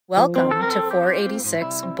Welcome to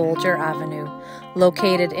 486 Bolger Avenue,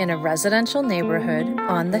 located in a residential neighborhood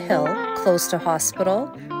on the hill close to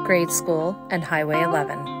hospital, grade school, and Highway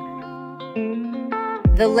 11.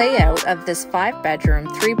 The layout of this 5-bedroom,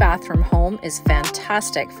 3-bathroom home is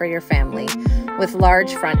fantastic for your family, with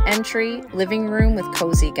large front entry, living room with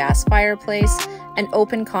cozy gas fireplace, and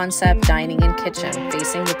open concept dining and kitchen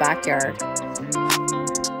facing the backyard.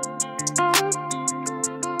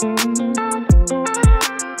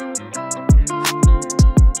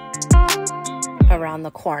 Around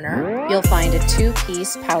the corner, you'll find a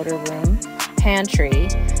 2-piece powder room, pantry,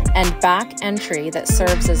 and back entry that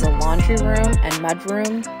serves as a laundry room and mud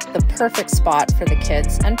room, the perfect spot for the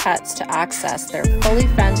kids and pets to access their fully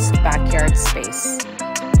fenced backyard space.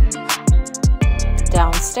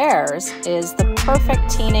 Downstairs is the perfect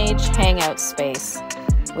teenage hangout space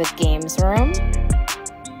with games room,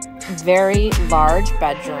 very large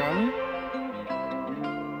bedroom,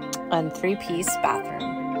 and 3-piece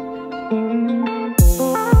bathroom.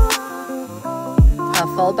 A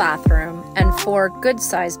full bathroom and 4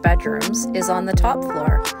 good-sized bedrooms is on the top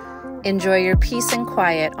floor. Enjoy your peace and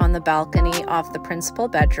quiet on the balcony off the principal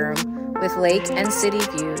bedroom with lake and city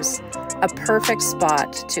views, a perfect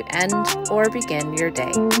spot to end or begin your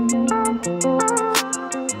day.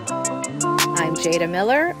 I'm Jada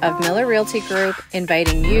Miller of Miller Realty Group,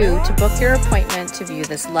 inviting you to book your appointment to view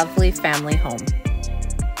this lovely family home.